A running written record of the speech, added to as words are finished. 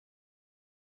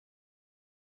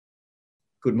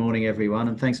Good morning, everyone,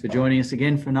 and thanks for joining us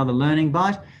again for another Learning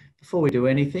Bite. Before we do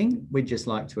anything, we'd just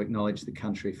like to acknowledge the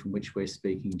country from which we're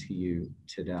speaking to you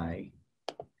today.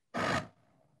 I'd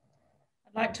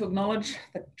like to acknowledge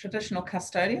the traditional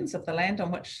custodians of the land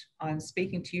on which I'm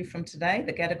speaking to you from today,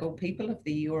 the Gadigal people of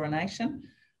the Eora Nation.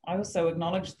 I also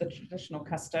acknowledge the traditional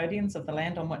custodians of the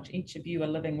land on which each of you are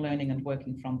living, learning and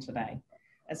working from today.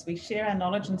 As we share our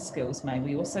knowledge and skills, may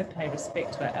we also pay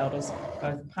respect to our elders,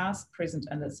 both past, present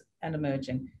and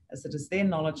emerging, as it is their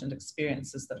knowledge and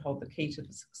experiences that hold the key to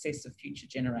the success of future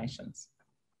generations.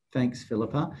 Thanks,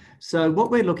 Philippa. So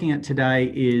what we're looking at today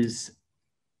is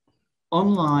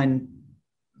online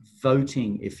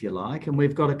voting, if you like, and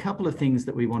we've got a couple of things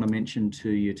that we want to mention to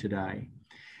you today.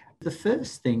 The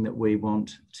first thing that we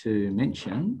want to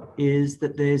mention is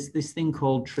that there's this thing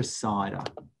called Tricida.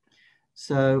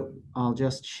 So I'll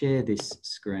just share this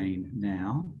screen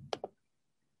now.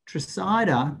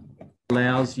 Tricida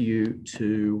allows you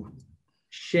to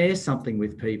share something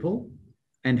with people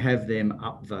and have them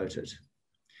upvote it.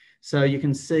 So you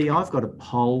can see I've got a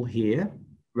poll here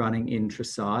running in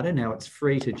Tricida. Now it's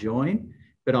free to join,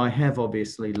 but I have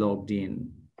obviously logged in,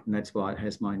 and that's why it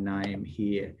has my name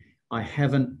here. I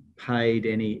haven't paid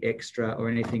any extra or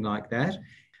anything like that.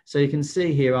 So you can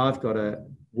see here I've got a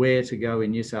where to go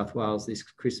in New South Wales this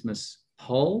Christmas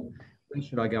poll. When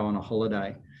should I go on a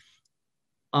holiday?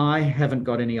 I haven't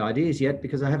got any ideas yet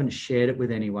because I haven't shared it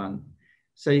with anyone.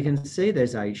 So you can see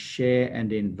there's a share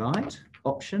and invite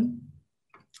option.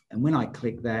 And when I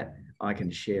click that, I can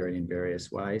share it in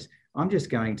various ways. I'm just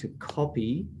going to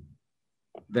copy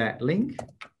that link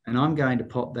and I'm going to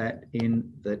pop that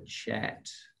in the chat.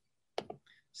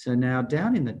 So now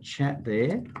down in the chat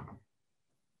there,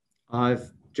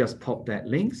 I've just popped that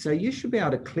link. So you should be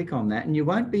able to click on that and you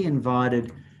won't be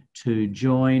invited to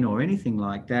join or anything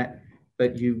like that,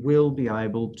 but you will be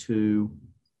able to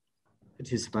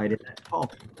participate in that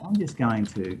poll. I'm just going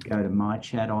to go to my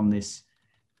chat on this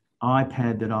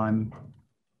iPad that I'm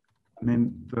a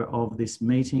member of this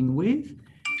meeting with,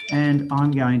 and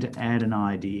I'm going to add an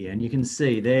idea. And you can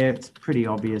see there, it's pretty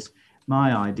obvious.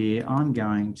 My idea, I'm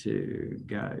going to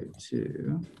go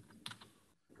to,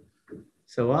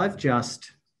 so I've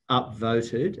just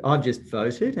upvoted, I've just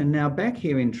voted, and now back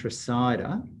here in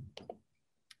Tricida,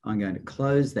 I'm going to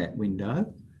close that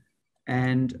window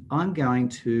and I'm going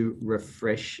to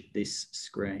refresh this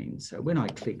screen. So when I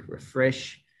click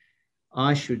refresh,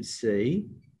 I should see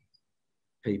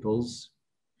people's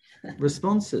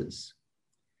responses.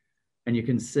 And you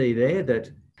can see there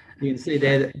that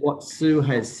what Sue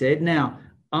has said. Now,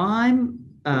 I'm,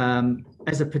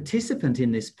 as a participant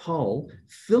in this poll,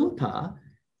 Philippa,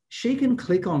 she can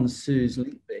click on Sue's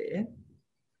link there.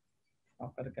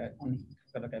 I've got to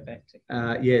go back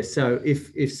to. Yeah, so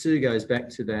if Sue goes back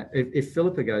to that, if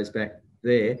Philippa goes back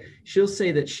there, she'll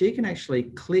see that she can actually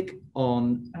click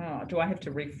on. Oh, do I have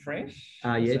to refresh?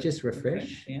 Yeah, just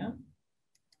refresh. Yeah.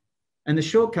 And the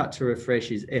shortcut to refresh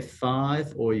is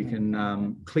F5, or you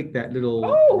can click that little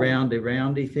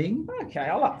roundy thing. Okay,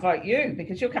 I'll upvote you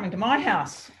because you're coming to my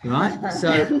house. Right.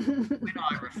 So when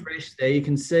I refresh there, you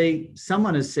can see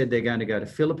someone has said they're going to go to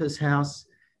Philippa's house.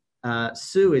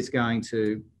 Sue is going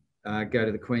to go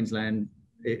to the Queensland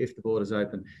if the border's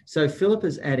open. So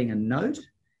Philippa's adding a note.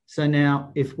 So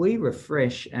now if we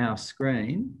refresh our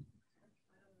screen,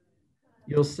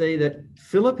 you'll see that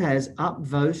Philippa has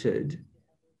upvoted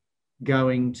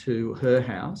going to her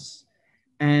house.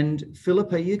 And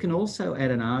Philippa, you can also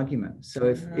add an argument. So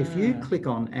if you click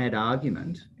on add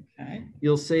argument,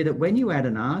 you'll see that when you add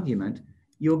an argument,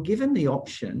 you're given the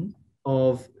option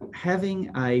of having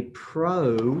a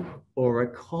pro or a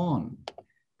con.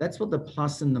 That's what the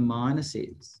plus and the minus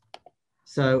is.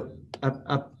 So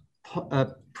a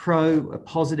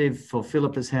positive for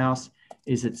Philippa's house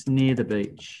is it's near the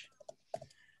beach.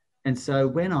 And so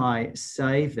when I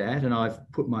save that and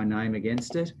I've put my name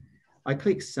against it, I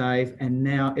click save, and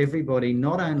now everybody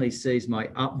not only sees my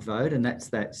upvote, and that's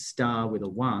that star with a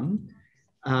 1,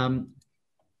 and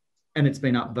it's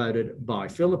been upvoted by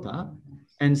Philippa.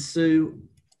 And Sue,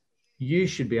 you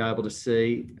should be able to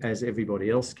see, as everybody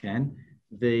else can,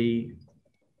 the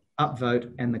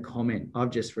upvote and the comment. I've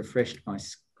just refreshed my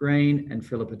screen and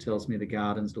Philippa tells me the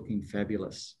garden's looking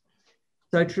fabulous.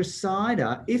 So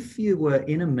Tricida, if you were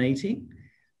in a meeting,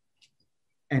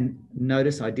 and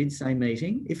notice I did say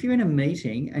meeting, if you're in a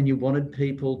meeting and you wanted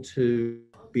people to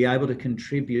be able to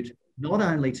contribute not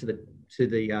only to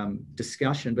the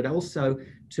discussion, but also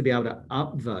to be able to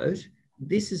upvote,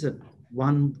 this is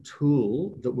one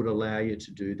tool that would allow you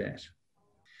to do that.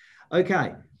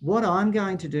 Okay, what I'm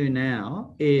going to do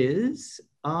now is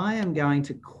I am going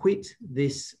to quit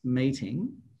this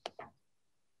meeting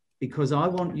because I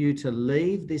want you to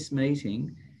leave this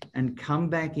meeting and come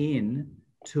back in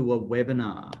to a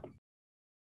webinar.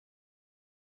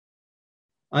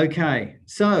 Okay,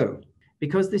 so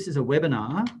because this is a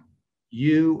webinar,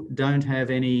 you don't have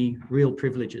any real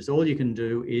privileges. All you can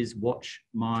do is watch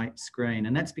my screen,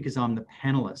 and that's because I'm the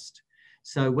panelist.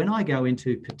 So when I go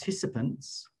into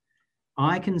participants,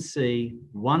 I can see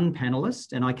one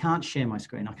panelist, and I can't share my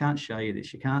screen. I can't show you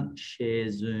this. You can't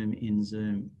share Zoom in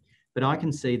Zoom. But I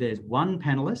can see there's one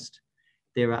panelist.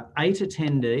 There are 8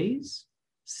 attendees.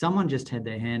 Someone just had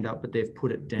their hand up, but they've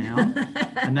put it down,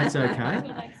 and that's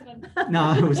okay.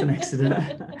 No, it was an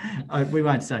accident. We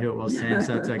won't say who it was, Sam,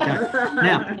 so it's okay.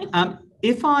 Now,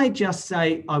 if I just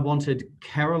say I wanted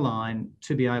Caroline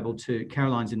to be able to,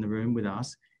 Caroline's in the room with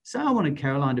us, so I wanted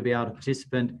Caroline to be able to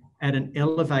participate at an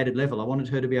elevated level. I wanted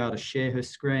her to be able to share her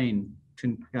screen,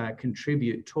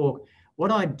 contribute, talk.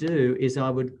 What I'd do is I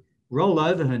would roll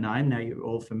over her name. Now you're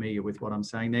all familiar with what I'm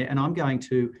saying there, and I'm going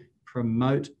to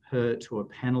promote her to a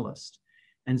panelist.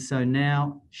 And so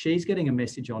now she's getting a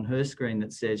message on her screen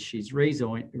that says she's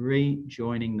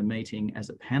rejoining the meeting as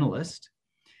a panelist.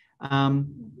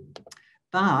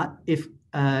 But if,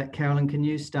 Carolyn, can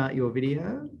you start your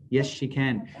video? Yes, she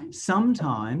can.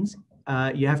 Sometimes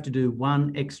you have to do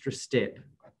one extra step.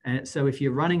 And so if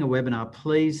you're running a webinar,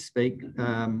 please speak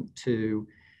to,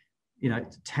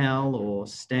 Tal or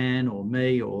Stan or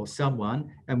me or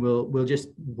someone, and we'll just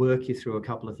work you through a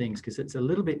couple of things, because it's a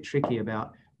little bit tricky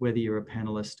about whether you're a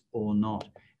panelist or not.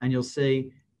 And you'll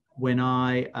see when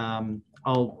I'll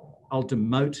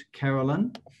demote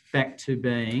Carolyn back to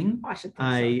being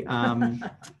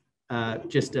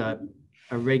just a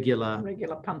regular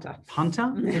punter,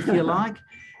 if you like.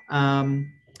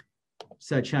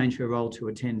 So change her role to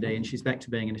attendee, and she's back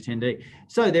to being an attendee.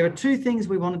 So there are 2 things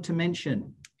we wanted to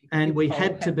mention, and we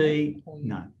had to be,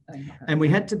 and we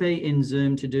had to be in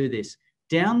Zoom to do this.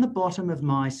 Down the bottom of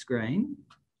my screen,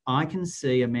 I can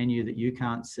see a menu that you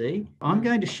can't see. I'm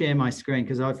going to share my screen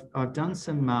because I've done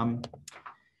some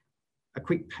a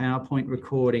quick PowerPoint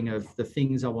recording of the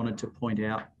things I wanted to point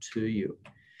out to you.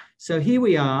 So here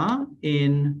we are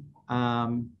in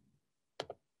PowerPoint.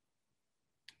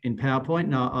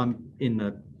 No, I'm in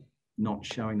the not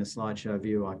showing the slideshow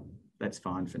view. That's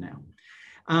fine for now.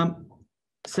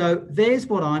 So there's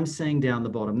what I'm seeing down the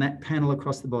bottom, that panel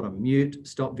across the bottom: mute,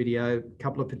 stop video,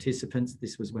 couple of participants.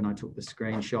 This was when I took the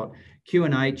screenshot.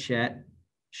 Q&A, chat,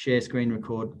 share screen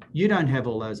record. You don't have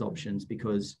all those options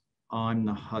because I'm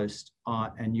the host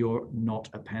and you're not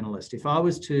a panelist. If I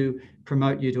was to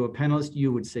promote you to a panelist,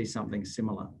 you would see something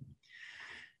similar.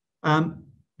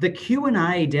 The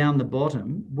Q&A down the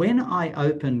bottom, when I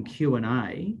open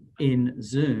Q&A in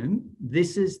Zoom,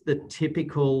 this is the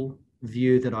typical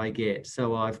view that I get.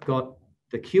 So I've got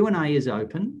the Q&A is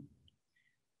open.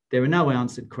 There are no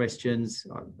answered questions.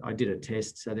 I did a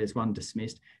test, so there's one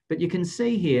dismissed. But you can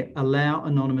see here, allow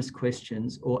anonymous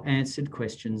questions or answered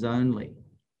questions only.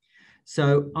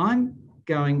 So I'm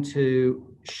going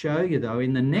to show you, though,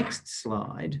 in the next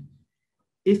slide,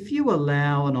 if you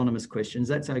allow anonymous questions,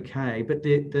 that's okay. But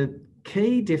the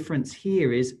key difference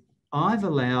here is I've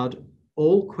allowed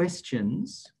all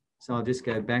questions. So I'll just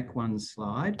go back one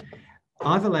slide.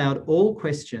 I've allowed all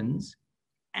questions,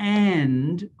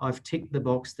 and I've ticked the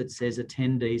box that says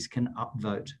attendees can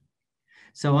upvote.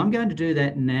 So I'm going to do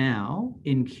that now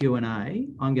in Q&A.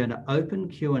 I'm going to open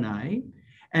Q&A,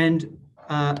 and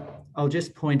I'll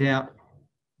just point out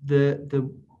the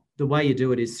way you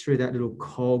do it is through that little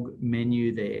cog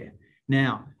menu there.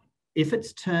 Now, if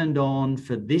it's turned on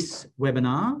for this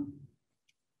webinar,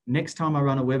 next time I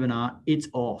run a webinar, it's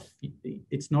off.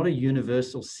 It's not a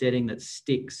universal setting that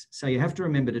sticks. So you have to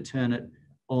remember to turn it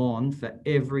on for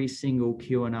every single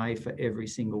Q&A for every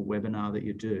single webinar that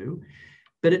you do.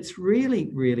 But it's really,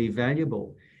 really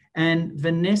valuable. And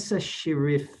Vanessa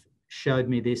Sharif showed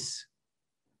me this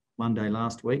one day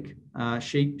last week.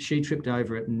 She tripped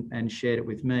over it and shared it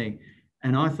with me.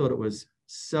 And I thought it was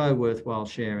so worthwhile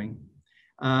sharing.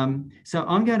 So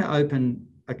I'm going to open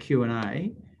a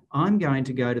Q&A. I'm going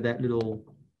to go to that little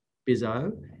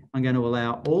bizzo. I'm going to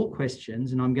allow all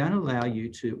questions, and I'm going to allow you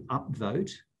to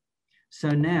upvote. So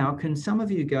now, can some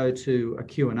of you go to a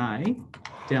Q&A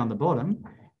down the bottom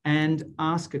and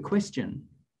ask a question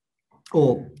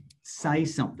or say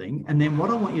something? And then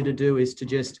what I want you to do is to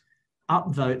just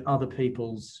upvote other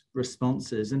people's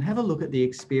responses and have a look at the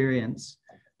experience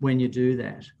when you do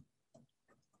that.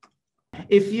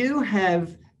 If you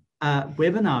have a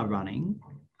webinar running,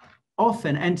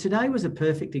 often, and today was a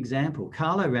perfect example.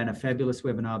 Carlo ran a fabulous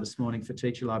webinar this morning for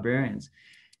teacher librarians.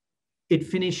 It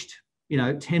finished,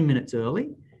 10 minutes early.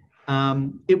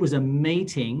 It was a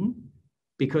meeting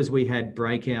because we had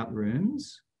breakout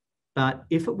rooms. But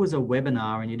if it was a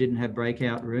webinar and you didn't have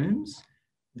breakout rooms,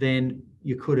 then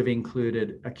you could have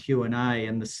included a Q&A,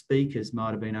 and the speakers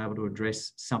might have been able to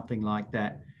address something like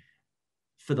that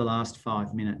for the last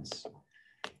 5 minutes.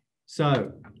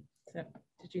 So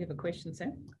did you have a question,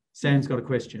 Sam? Sam's got a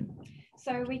question.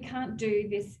 So we can't do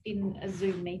this in a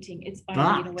Zoom meeting. It's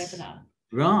only in a webinar.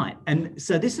 Right. And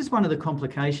so this is one of the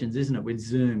complications, isn't it, with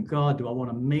Zoom? God, do I want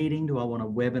a meeting? Do I want a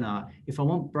webinar? If I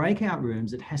want breakout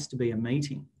rooms, it has to be a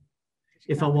meeting.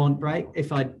 If I want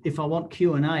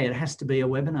Q&A, it has to be a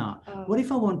webinar. Oh. What if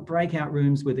I want breakout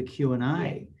rooms with a Q&A?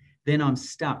 Yeah. Then I'm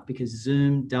stuck because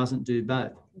Zoom doesn't do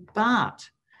both. But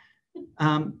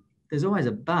there's always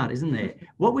a but, isn't there?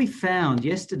 What we found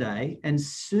yesterday, and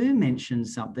Sue mentioned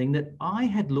something that I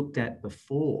had looked at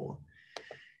before,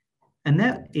 and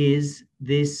that is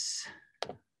this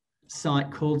site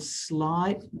called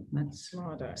Slido.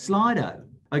 Slido.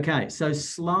 Okay, so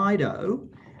Slido.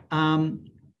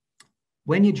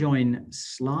 When you join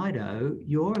Slido,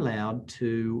 you're allowed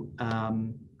to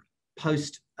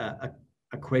post a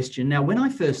question. Now, when I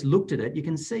first looked at it, you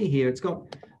can see here it's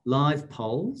got live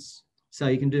polls. So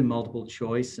you can do multiple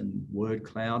choice and word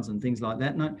clouds and things like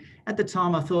that. And at the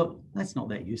time, I thought, that's not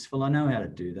that useful. I know how to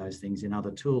do those things in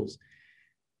other tools.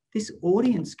 This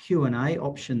audience Q&A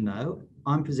option, though,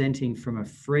 I'm presenting from a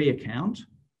free account.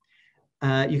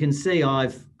 You can see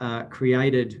I've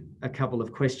created a couple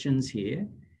of questions here.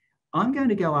 I'm going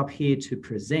to go up here to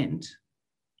present.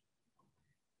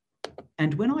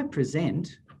 And when I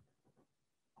present,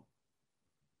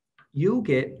 you'll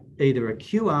get either a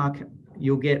QR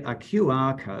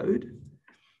code,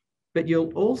 but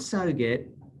you'll also get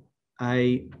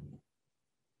a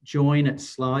join at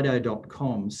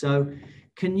slido.com. So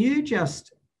can you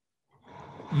just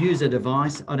use a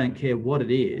device, I don't care what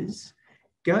it is,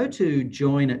 go to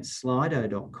join at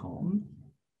slido.com,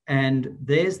 and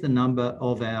there's the number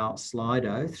of our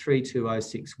Slido,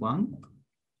 32061.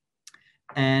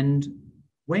 And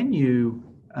when you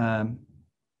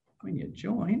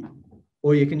join,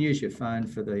 or you can use your phone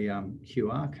for the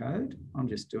QR code. I'm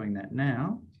just doing that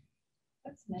now.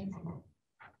 That's amazing.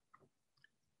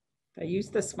 They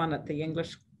used this one at the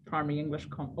primary English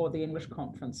the English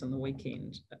conference on the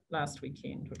weekend, last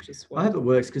weekend, which is what... I hope it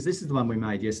works, because this is the one we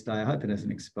made yesterday. I hope it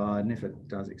hasn't expired, and if it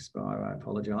does expire, I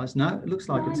apologise. No, it looks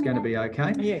like it's going to be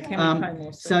okay. Yeah, can we pay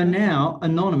more super? So now,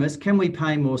 Anonymous, can we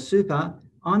pay more super?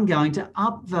 I'm going to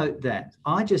upvote that.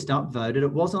 I just upvoted.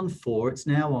 It was on 4, it's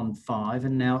now on 5,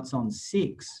 and now it's on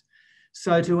 6.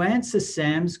 So to answer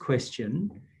Sam's question,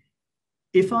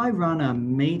 if I run a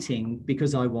meeting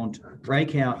because I want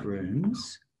breakout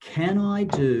rooms, can I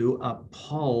do a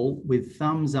poll with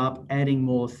thumbs up, adding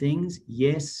more things?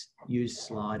 Yes, use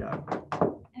Slido.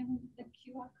 And the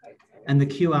QR code. And the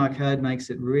QR code makes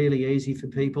it really easy for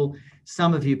people.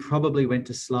 Some of you probably went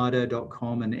to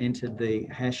slido.com and entered the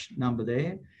hash number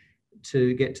there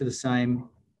to get to the same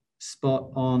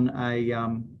spot on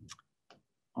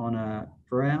a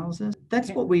browser.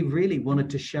 That's what we really wanted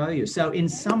to show you. So in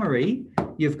summary,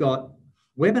 you've got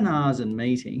webinars and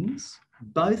meetings.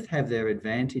 Both have their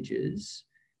advantages,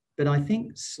 but I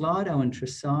think Slido and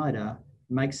Trisida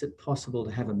makes it possible to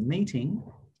have a meeting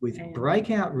with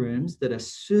breakout rooms that are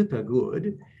super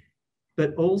good,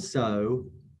 but also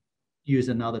use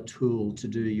another tool to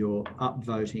do your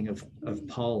upvoting of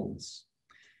polls.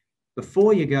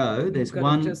 Before you go, there's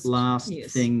one last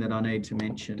thing that I need to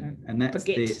mention, and that's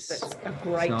this. That's a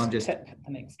great tip,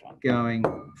 the next one. Going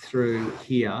through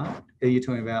here, are you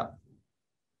talking about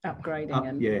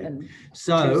upgrading and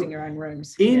so choosing your own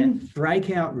rooms? In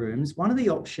breakout rooms, one of the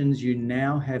options you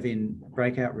now have in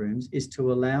breakout rooms is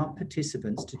to allow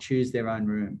participants to choose their own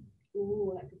room.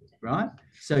 Ooh, right?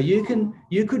 So you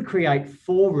could create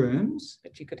 4 rooms.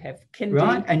 But you could have kindy.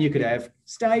 Right, and you could have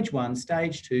stage 1,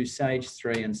 stage 2, stage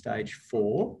 3, and stage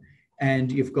 4.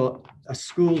 And you've got a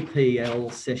school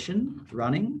PL session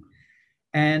running,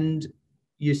 and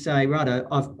you say, righto,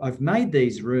 I've made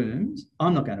these rooms.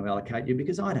 I'm not going to allocate you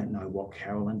because I don't know what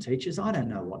Carolyn teaches. I don't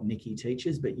know what Nikki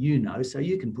teaches, but you know, so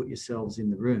you can put yourselves in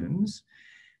the rooms.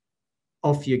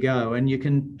 Off you go. And you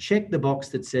can check the box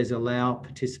that says allow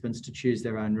participants to choose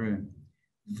their own room.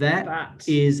 That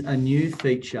is a new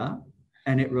feature,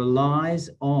 and it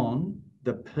relies on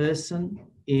the person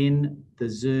in the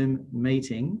Zoom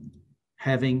meeting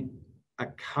having a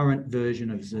current version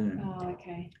of Zoom. Oh,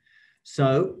 okay.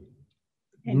 So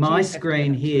my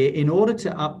screen here, in order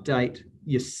to update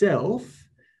yourself,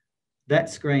 that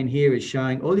screen here is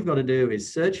showing, all you've got to do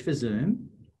is search for Zoom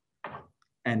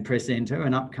and press enter,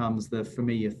 and up comes the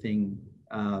familiar thing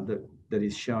that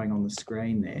is showing on the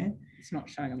screen there. It's not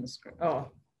showing on the screen.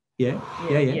 Oh. Yeah.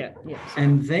 sorry.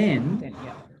 And then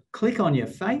Yeah. click on your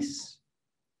face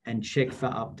and check for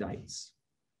updates.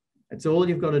 That's all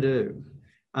you've got to do.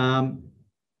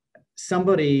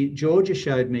 Georgia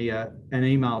showed me an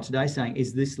email today saying,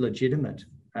 is this legitimate?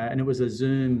 And it was a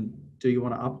Zoom, do you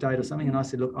want to update or something? And I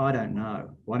said, look, I don't know.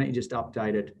 Why don't you just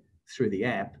update it through the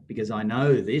app? Because I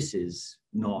know this is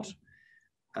not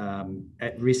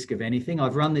at risk of anything.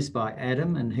 I've run this by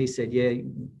Adam and he said,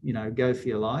 yeah, go for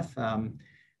your life.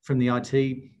 From the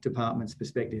IT department's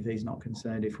perspective, he's not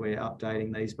concerned if we're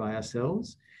updating these by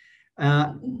ourselves.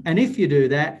 And if you do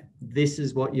that, this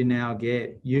is what you now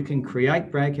get. You can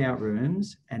create breakout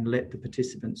rooms and let the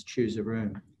participants choose a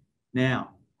room.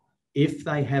 Now, if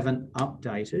they haven't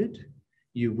updated,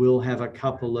 you will have a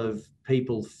couple of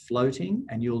people floating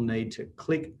and you'll need to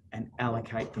click and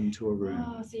allocate them to a room.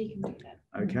 Oh, so you can do that.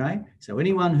 Okay, so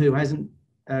anyone who hasn't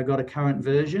got a current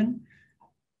version,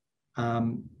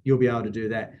 you'll be able to do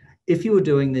that. If you were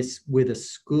doing this with a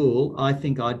school, I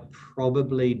think I'd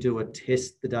probably do a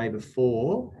test the day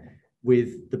before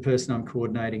with the person I'm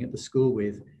coordinating at the school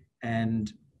with,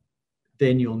 and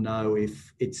then you'll know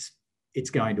if it's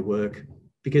going to work.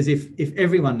 Because if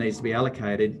everyone needs to be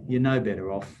allocated, you're no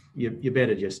better off. You're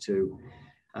better just to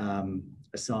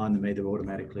assign them either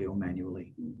automatically or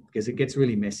manually, because it gets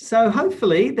really messy. So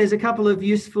hopefully there's a couple of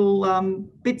useful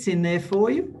bits in there for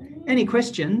you. Any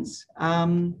questions?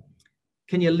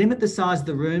 Can you limit the size of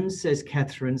the rooms, says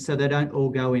Catherine, so they don't all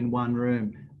go in one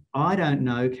room? I don't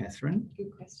know, Catherine.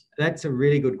 Good question. That's a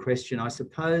really good question. I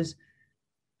suppose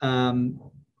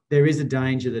there is a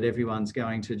danger that everyone's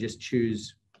going to just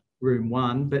choose room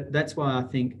one, but that's why I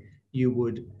think you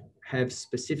would have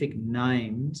specific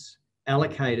names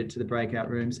allocated to the breakout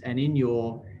rooms, and in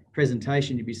your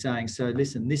presentation you'd be saying, so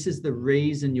listen, this is the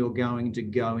reason you're going to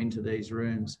go into these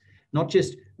rooms, not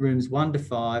just rooms 1 to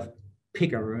 5,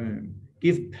 pick a room.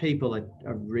 Give people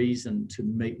a reason to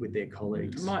meet with their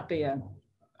colleagues. It might be a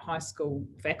high school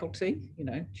faculty,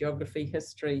 geography,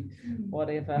 history,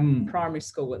 whatever. Primary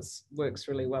school, it works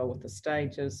really well with the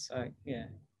stages. So yeah.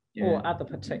 Or other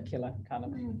particular kind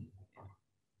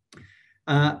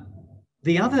of.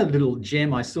 The other little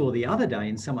gem I saw the other day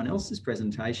in someone else's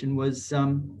presentation was,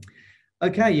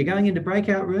 okay, you're going into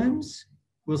breakout rooms.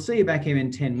 We'll see you back here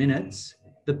in 10 minutes.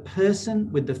 The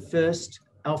person with the first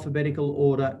alphabetical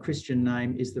order Christian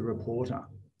name is the reporter.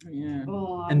 Yeah.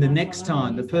 Oh, and the next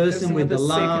time, the person with the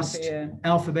last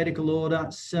alphabetical order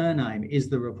surname is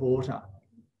the reporter.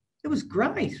 It was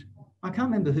great. I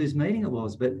can't remember whose meeting it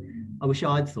was, but I wish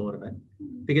I'd thought of it.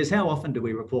 Because how often do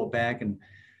we report back and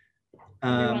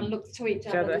everyone looks to each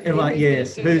other. Everyone,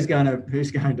 yes, who's going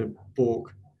to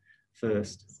balk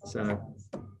first? So,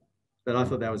 but I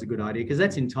thought that was a good idea because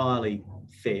that's entirely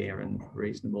fair and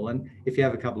reasonable. And if you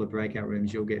have a couple of breakout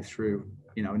rooms, you'll get through,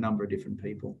 a number of different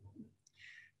people.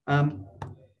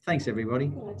 Thanks, everybody.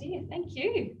 Good idea. Thank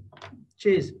you.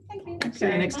 Cheers. Thank you. See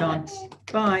you next time.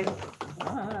 Bye.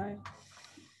 Bye.